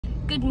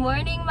Good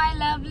morning, my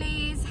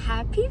lovelies.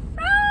 Happy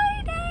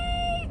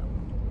Friday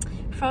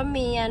from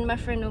me and my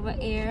friend over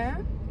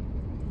here.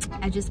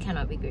 I just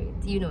cannot be great.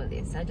 You know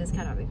this. I just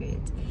cannot be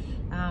great.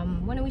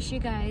 Want to wish you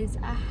guys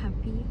a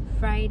happy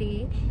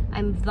Friday.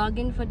 I'm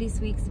vlogging for this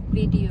week's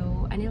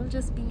video and it'll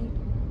just be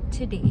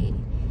today.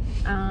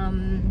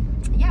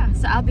 Yeah,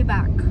 so I'll be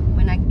back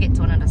when I get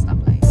to another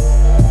stoplight.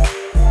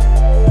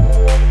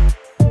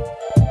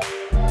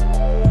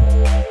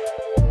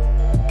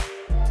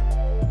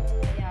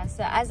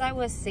 So as I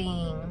was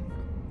saying,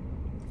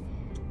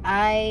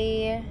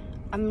 I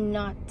am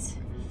not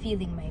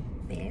feeling my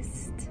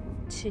best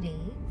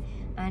today,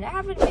 and I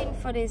haven't been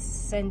for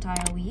this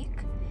entire week.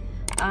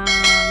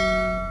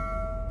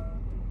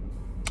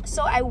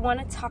 So I want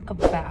to talk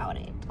about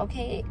it,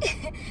 okay?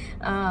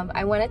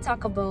 I want to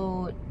talk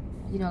about,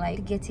 you know,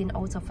 like getting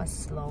out of a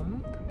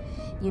slump.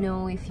 You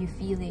know, if you're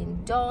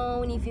feeling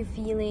down, if you're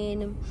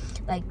feeling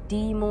like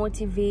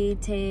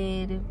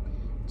demotivated,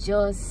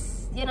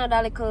 just, you know,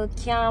 that little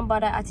can't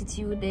bother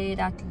attitude there,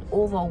 that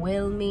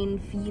overwhelming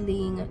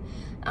feeling,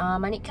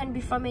 and it can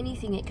be from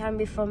anything. It can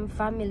be from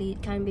family,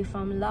 it can be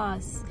from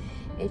loss,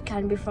 it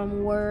can be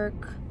from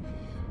work,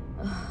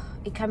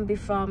 it can be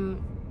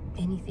from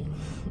anything.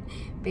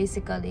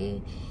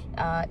 Basically,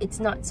 it's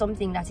not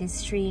something that is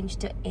strange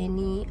to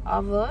any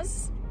of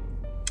us.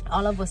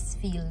 All of us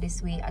feel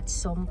this way at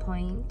some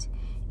point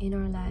in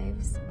our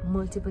lives,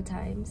 multiple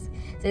times.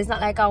 So it's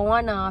not like a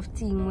one-off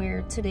thing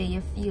where today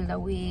you feel the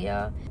way.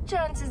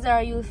 Chances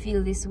are you'll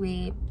feel this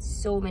way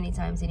so many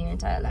times in your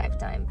entire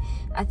lifetime.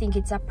 I think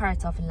it's a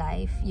part of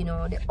life, you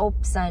know, the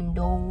ups and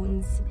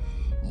downs.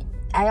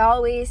 I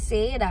always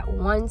say that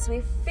once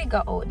we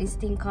figure out this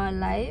thing called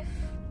life,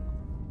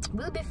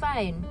 we'll be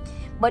fine.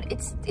 But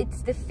it's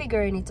the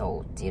figuring it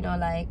out, you know,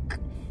 like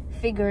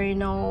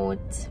figuring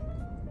out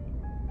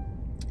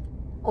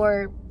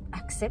or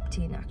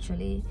accepting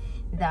actually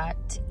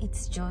that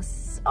it's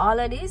just all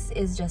of this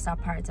is just a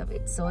part of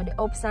it. So the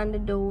ups and the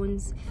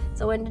downs.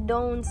 So when the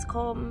downs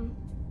come,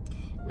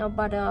 no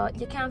bother,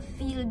 you can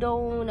feel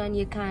down and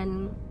you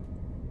can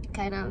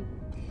kind of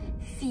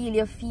feel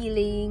your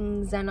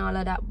feelings and all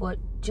of that, but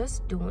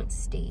just don't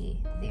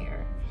stay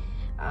there.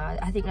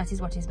 I think that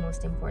is what is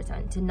most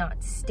important, to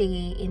not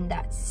stay in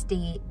that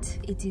state.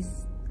 It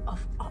is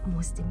of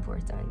utmost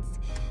importance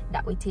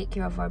that we take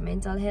care of our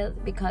mental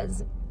health,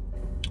 because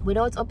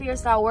without up here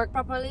start work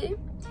properly,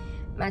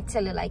 I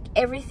tell you, like,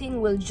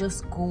 everything will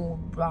just go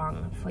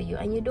wrong for you,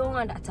 and you don't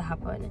want that to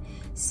happen.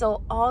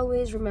 So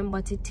always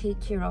remember to take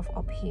care of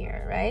up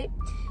here, right?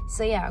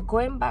 So yeah,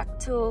 going back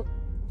to,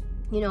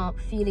 you know,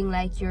 feeling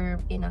like you're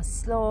in a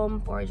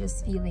slump or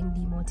just feeling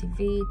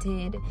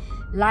demotivated,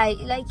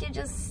 like you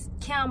just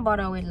can't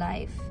bother with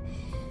life.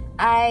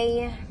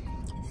 I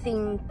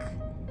think,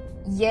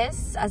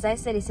 yes, as I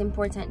said, it's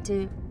important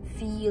to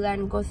feel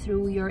and go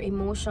through your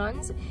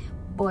emotions,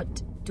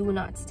 but do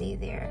not stay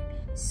there.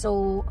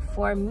 So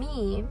for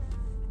me,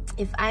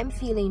 if I'm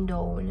feeling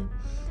down,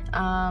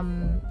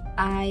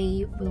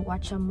 I will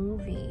watch a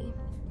movie,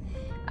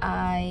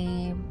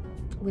 I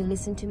will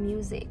listen to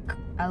music,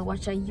 I'll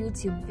watch a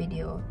YouTube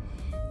video,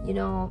 you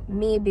know,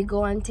 maybe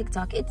go on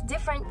TikTok. It's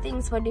different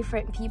things for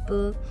different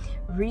people.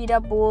 Read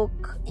a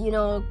book, you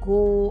know,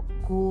 go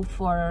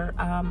for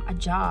a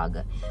jog,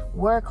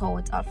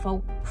 workout.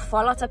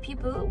 For a lot of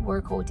people,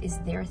 workout is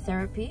their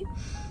therapy.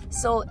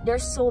 So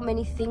there's so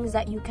many things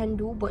that you can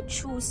do, but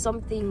choose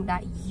something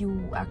that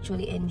you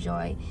actually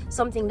enjoy,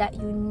 something that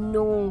you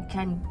know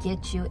can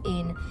get you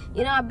in,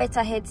 you know, a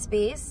better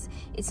headspace.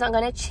 It's not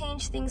gonna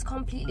change things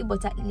completely,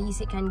 but at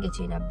least it can get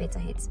you in a better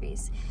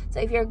headspace. So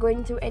if you're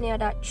going through any of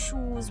that,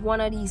 choose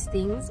one of these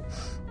things,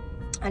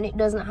 and it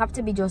doesn't have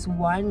to be just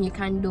one. You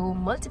can do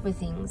multiple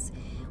things,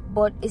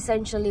 but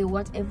essentially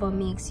whatever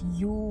makes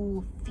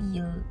you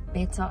feel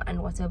better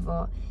and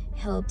whatever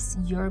helps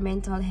your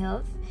mental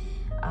health,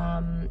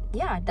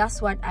 yeah,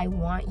 that's what I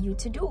want you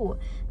to do.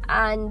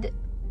 And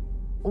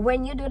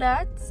when you do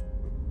that,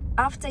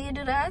 after you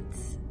do that,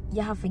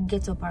 you have to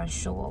get up and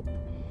show up,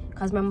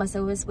 because remember,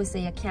 so we're supposed to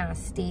say you can't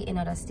stay in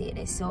another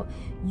state. So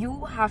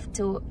you have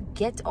to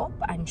get up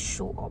and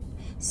show up.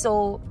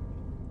 So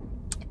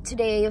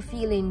today you're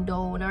feeling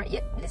down, or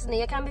listen,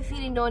 you can be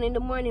feeling down in the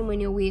morning when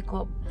you wake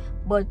up,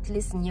 but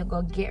listen, you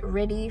go get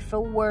ready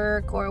for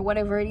work or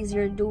whatever it is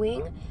you're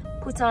doing.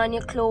 Put on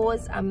your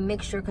clothes and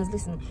make sure, because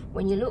listen,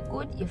 when you look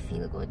good, you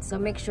feel good. So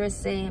make sure,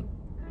 say,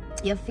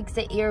 you fix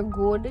the hair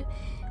good.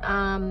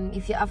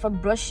 If you have to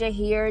brush your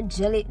hair,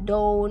 gel it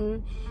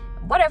down,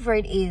 whatever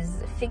it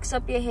is, fix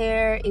up your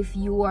hair. If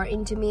you are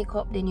into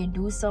makeup, then you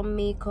do some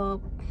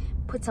makeup.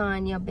 Put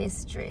on your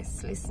best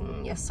dress,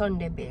 listen, your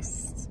Sunday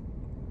best,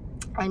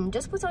 and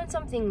just put on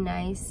something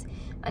nice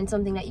and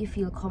something that you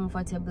feel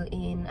comfortable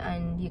in,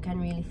 and you can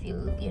really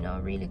feel, you know,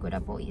 really good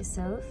about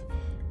yourself,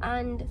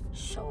 and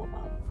show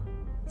up.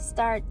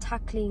 Start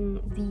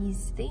tackling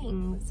these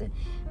things.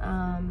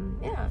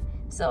 Yeah,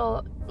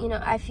 so, you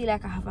know, I feel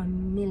like I have a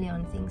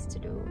million things to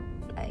do,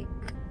 like,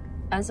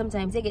 and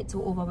sometimes they get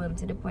too overwhelmed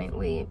to the point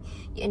where you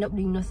end up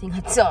doing nothing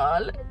at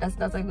all. That's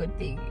not a good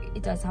thing.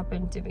 It has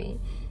happened to me.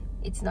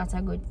 it's not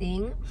a good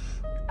thing.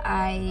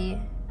 I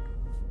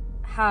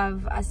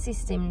have a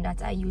system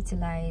that I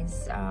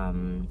utilize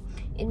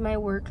in my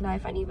work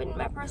life and even in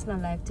my personal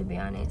life, to be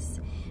honest.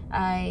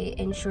 I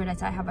ensure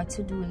that I have a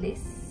to-do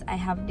list. I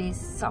have this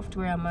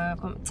software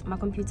on my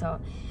computer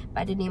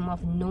by the name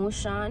of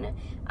Notion,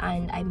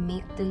 and I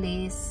make the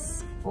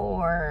list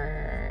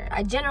for,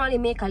 I generally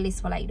make a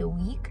list for like the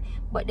week,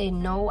 but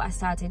then now I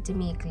started to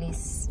make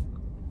lists,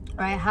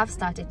 or I have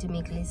started to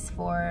make lists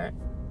for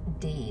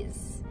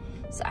days.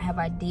 So I have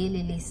a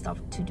daily list of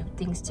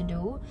things to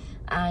do,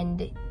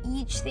 and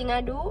each thing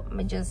I do,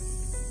 I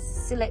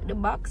just select the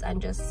box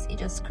and it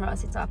just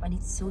cross it off, and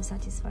it's so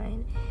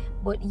satisfying.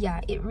 But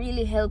yeah, it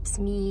really helps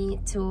me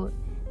to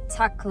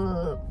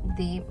tackle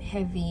the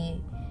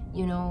heavy,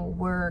 you know,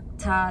 work,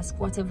 task,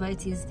 whatever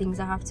it is, things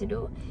I have to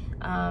do.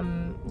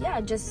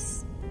 Yeah,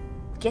 just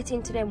get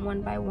into them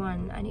one by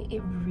one, and it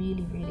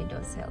really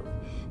does help.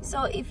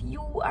 So if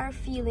you are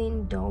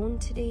feeling down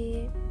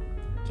today,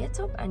 get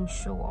up and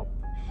show up.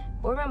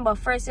 But remember,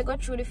 first you go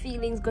through the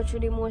feelings, go through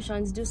the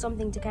emotions, do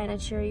something to kind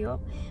of cheer you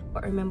up.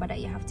 But remember that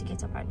you have to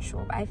get up and show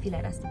up. I feel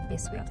like that's the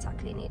best way of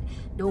tackling it.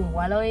 Don't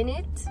wallow in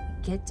it.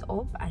 Get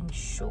up and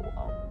show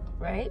up,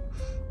 right?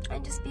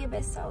 And just be your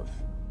best self.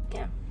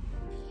 Yeah.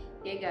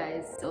 Hey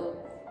guys, so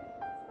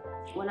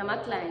one of my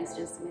clients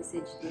just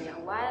messaged me a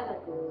while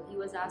ago. He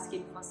was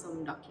asking for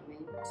some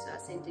documents, so I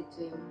sent it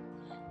to him.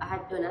 I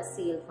had done a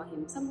sale for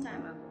him some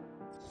time ago.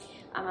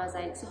 And I was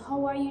like, so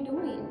how are you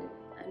doing?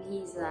 And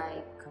he's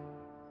like,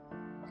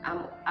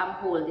 I'm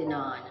holding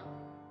on.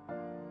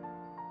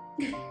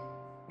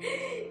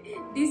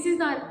 This is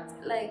not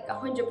like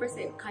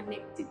 100%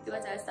 connected to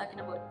what I was talking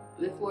about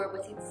before,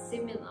 but it's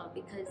similar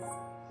because,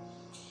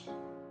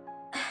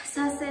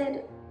 so I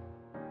said,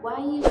 why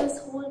are you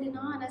just holding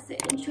on? I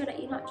said, ensure that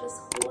you're not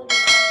just holding on,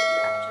 but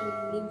you're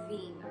actually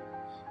living.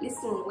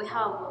 Listen, we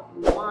have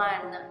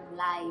one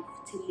life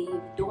to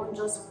live. Don't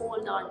just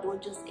hold on, don't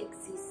just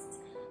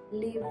exist.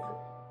 Live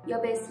your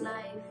best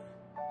life.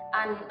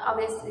 And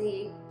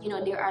obviously, you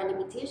know, there are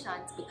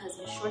limitations, because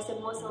I'm sure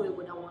some most of we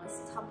would want to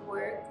stop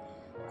work,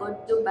 go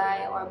to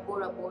Dubai or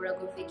Bora Bora,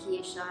 go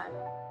vacation,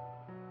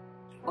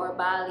 or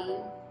Bali,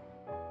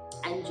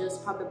 and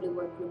just probably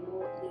work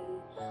remotely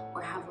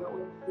or have our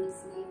own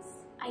business.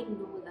 I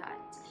know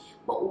that.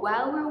 But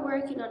while we're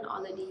working on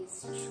all of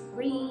these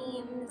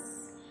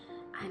dreams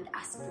and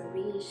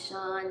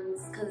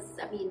aspirations, because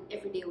I mean,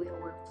 every day we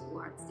work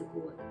towards the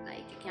goal.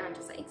 Like, you can't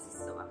just exist,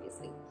 so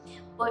obviously.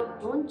 But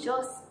don't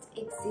just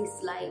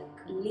exist, like,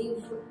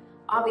 live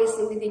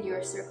obviously within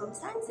your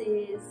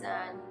circumstances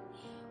and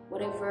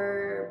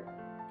whatever,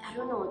 I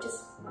don't know,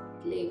 just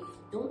live.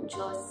 Don't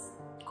just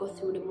go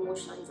through the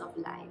motions of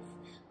life.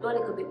 Do a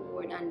little bit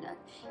more than that.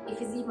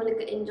 If it's even a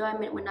little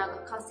enjoyment when not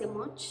gonna cost you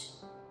much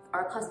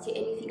or cost you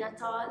anything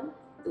at all,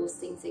 those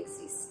things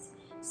exist.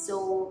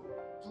 So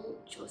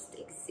don't just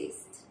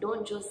exist.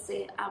 Don't just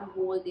say I'm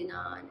holding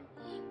on.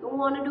 You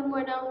want to do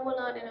more than hold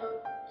on, you know.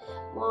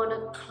 Want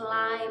to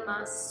climb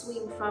and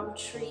swing from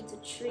tree to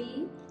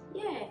tree?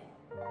 Yeah,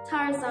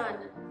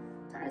 Tarzan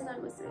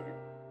was there.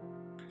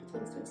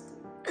 2022.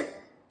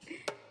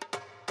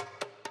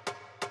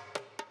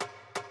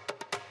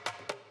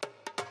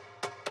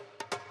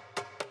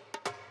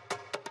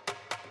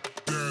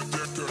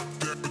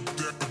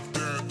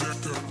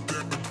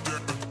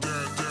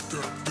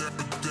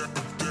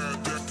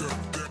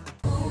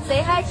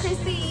 Say hi,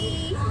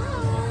 Chrissy.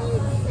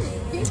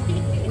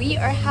 Hi. We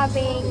are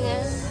having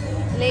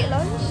late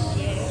lunch.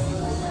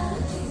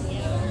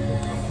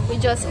 We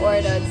just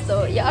ordered,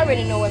 so you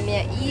already know what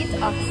me eat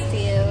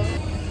oxtail.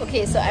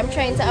 Okay, so I'm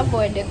trying to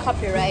avoid the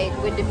copyright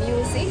with the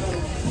music,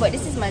 but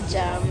this is my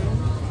jam.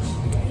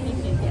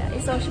 Yeah,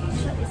 it's so cute.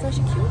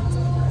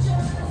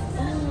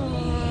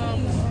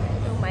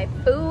 My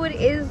food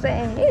is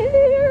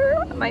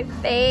here. My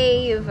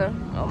fave.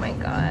 Oh my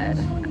god,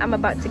 I'm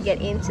about to get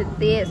into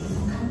this.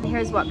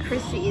 Here's what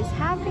Chrissy is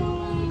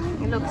having.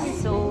 It looks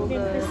so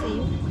good.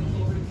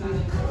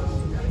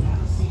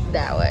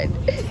 That one.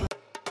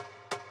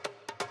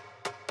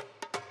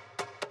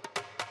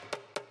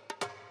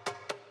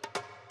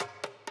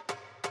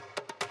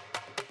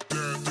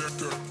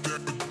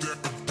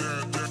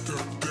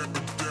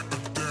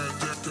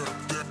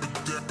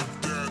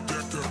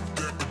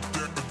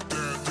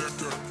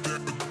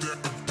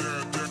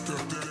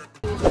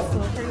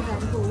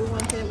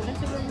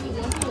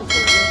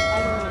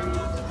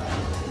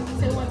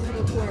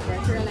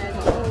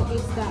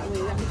 That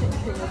way, we have to take the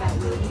trigger that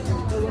way.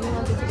 But when we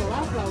want it to go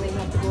off that way, we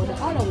have to go the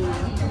other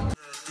way.